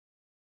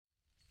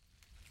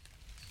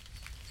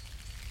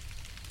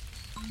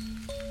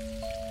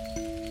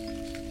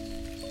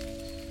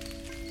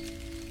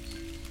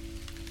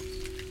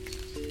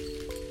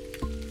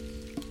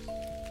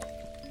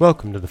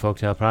Welcome to the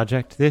Folktale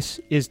Project. This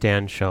is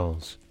Dan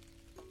Scholes.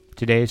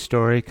 Today's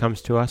story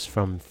comes to us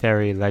from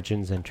Fairy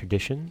Legends and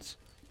Traditions.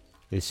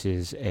 This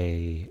is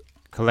a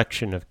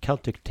collection of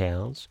Celtic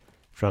tales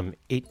from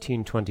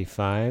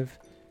 1825,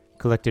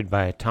 collected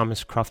by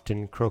Thomas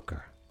Crofton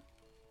Croker.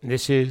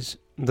 This is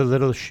The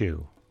Little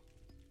Shoe.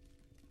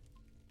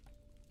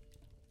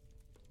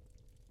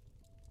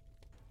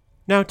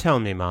 "Now tell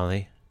me,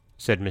 Molly,"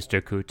 said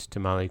Mr. Coote to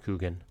Molly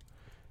Cogan,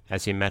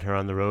 as he met her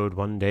on the road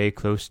one day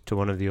close to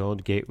one of the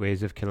old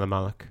gateways of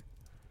Kilmallock.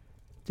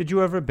 "Did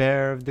you ever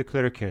bear of the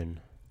Cluricaune?"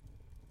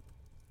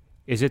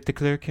 "Is it the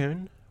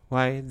Cluricaune?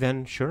 Why,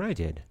 then, sure I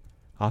did.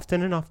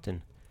 Often and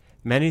often.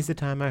 Many's the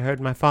time I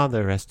heard my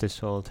father, rest his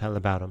soul, tell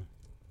about 'em."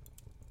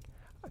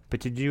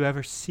 "But did you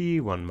ever see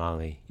one,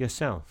 Molly,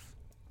 yourself?"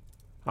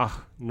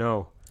 "Och,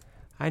 no.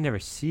 I never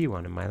see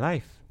one in my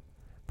life.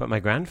 But my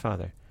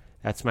grandfather,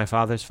 that's my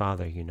father's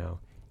father, you know,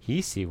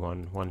 he see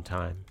one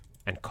time,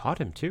 and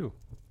caught him, too."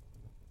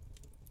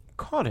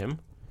 "Caught him?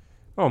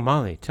 Oh,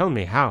 Molly, tell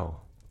me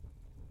how."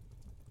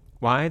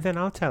 "Why, then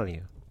I'll tell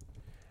you.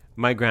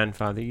 My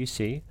grandfather, you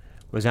see,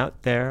 was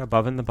out there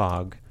above in the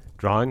bog,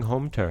 drawing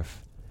home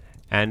turf,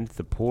 and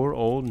the poor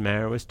old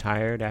mare was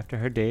tired after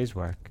her day's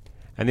work,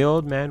 and the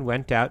old man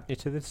went out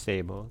into the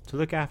stable to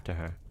look after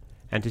her,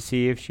 and to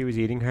see if she was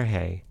eating her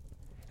hay.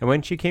 And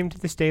when she came to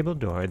the stable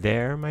door,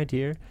 there, my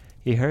dear,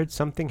 he heard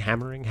something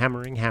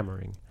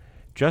hammering,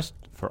 just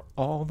for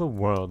all the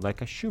world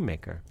like a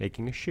shoemaker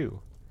making a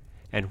shoe,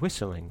 and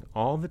whistling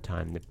all the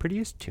time the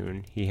prettiest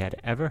tune he had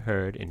ever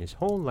heard in his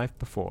whole life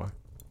before.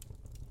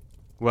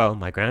 Well,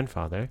 my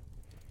grandfather,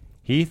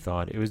 he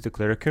thought it was the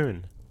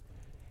Cluricaune,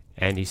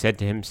 and he said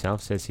to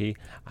himself, says he,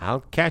 'I'll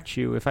catch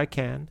you if I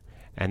can,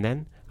 and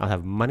then I'll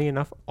have money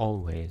enough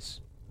always.'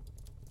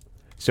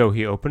 So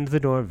he opened the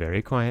door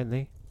very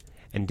quietly,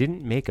 and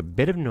didn't make a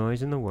bit of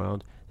noise in the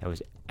world that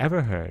was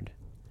ever heard,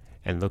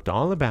 and looked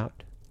all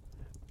about,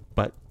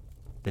 but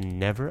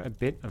never a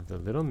bit of the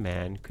little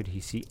man could he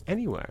see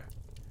anywhere,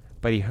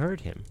 but he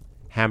heard him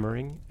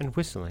hammering and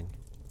whistling.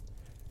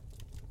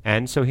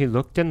 And so he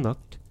looked and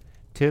looked,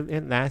 till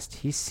at last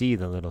he see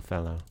the little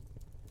fellow.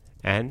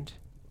 And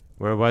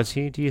where was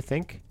he, do you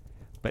think,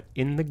 but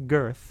in the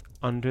girth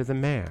under the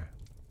mare?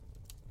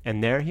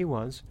 And there he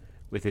was,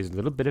 with his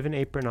little bit of an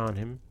apron on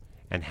him,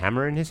 and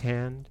hammer in his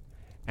hand,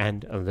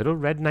 and a little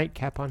red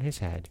nightcap on his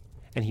head,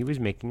 and he was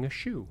making a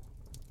shoe.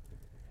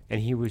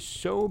 And he was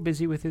so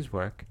busy with his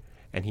work,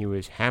 and he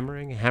was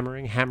hammering,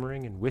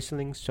 and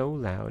whistling so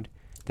loud,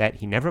 that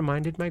he never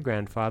minded my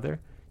grandfather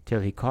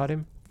till he caught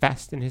him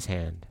fast in his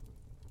hand.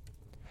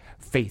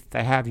 'Faith,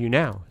 I have you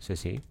now,'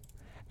 says he,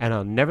 'and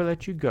I'll never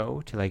let you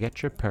go till I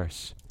get your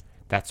purse.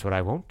 That's what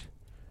I won't.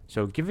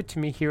 So give it to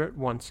me here at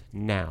once,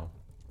 now.'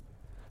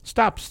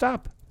 'Stop,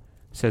 stop,'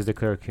 says the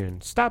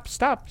Cluricaune.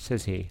 'Stop,'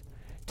 says he,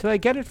 'till I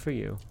get it for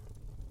you.'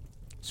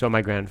 So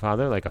my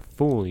grandfather, like a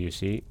fool, you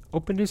see,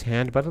 opened his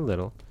hand but a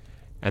little,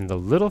 and the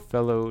little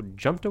fellow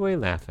jumped away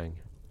laughing,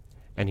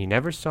 and he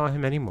never saw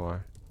him any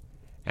more,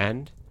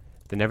 and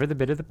never the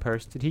bit of the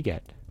purse did he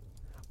get.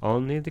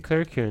 Only the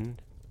Cluricaune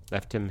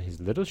left him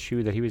his little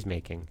shoe that he was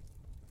making.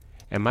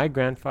 And my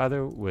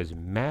grandfather was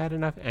mad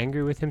enough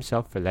angry with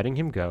himself for letting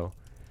him go,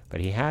 but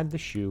he had the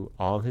shoe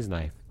all his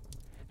life.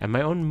 And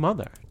my own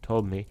mother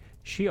told me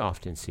she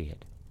often see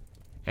it,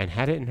 and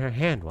had it in her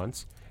hand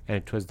once, and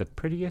it was the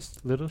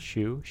prettiest little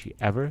shoe she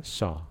ever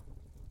saw."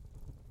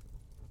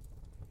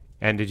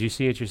 "And did you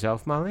see it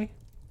yourself, Molly?"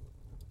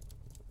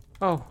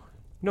 "Oh,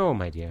 no,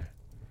 my dear.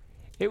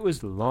 It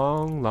was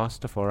long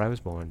lost afore I was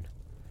born,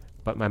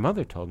 but my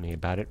mother told me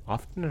about it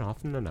often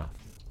enough."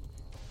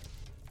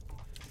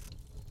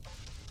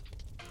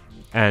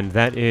 And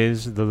that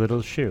is The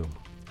Little Shoe.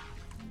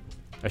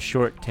 A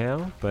short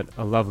tale, but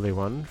a lovely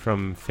one,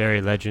 from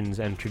Fairy Legends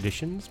and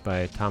Traditions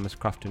by Thomas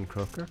Crofton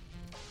Croker.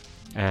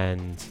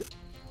 And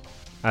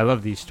I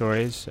love these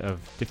stories of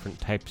different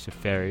types of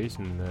fairies,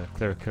 and the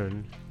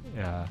Cluricaune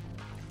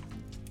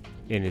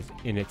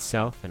in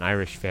itself, an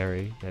Irish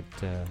fairy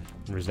that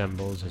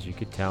resembles, as you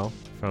could tell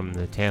from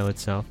the tale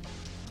itself,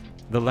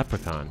 the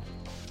leprechaun.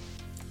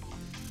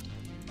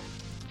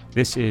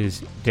 This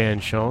is Dan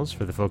Scholes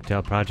for the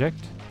Folktale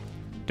Project.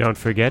 Don't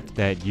forget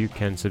that you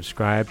can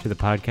subscribe to the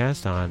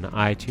podcast on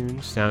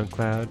iTunes,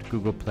 SoundCloud,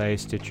 Google Play,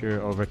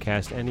 Stitcher,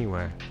 Overcast,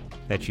 anywhere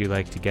that you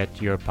like to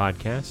get your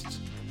podcasts.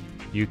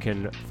 You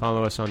can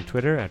follow us on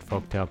Twitter at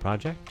Folktale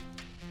Project.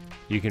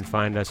 You can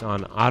find us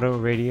on Auto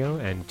Radio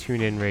and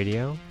TuneIn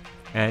Radio.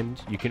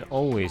 And you can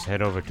always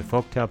head over to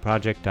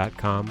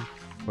folktaleproject.com,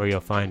 where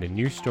you'll find a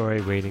new story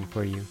waiting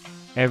for you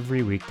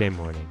every weekday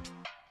morning.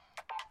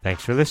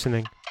 Thanks for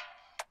listening.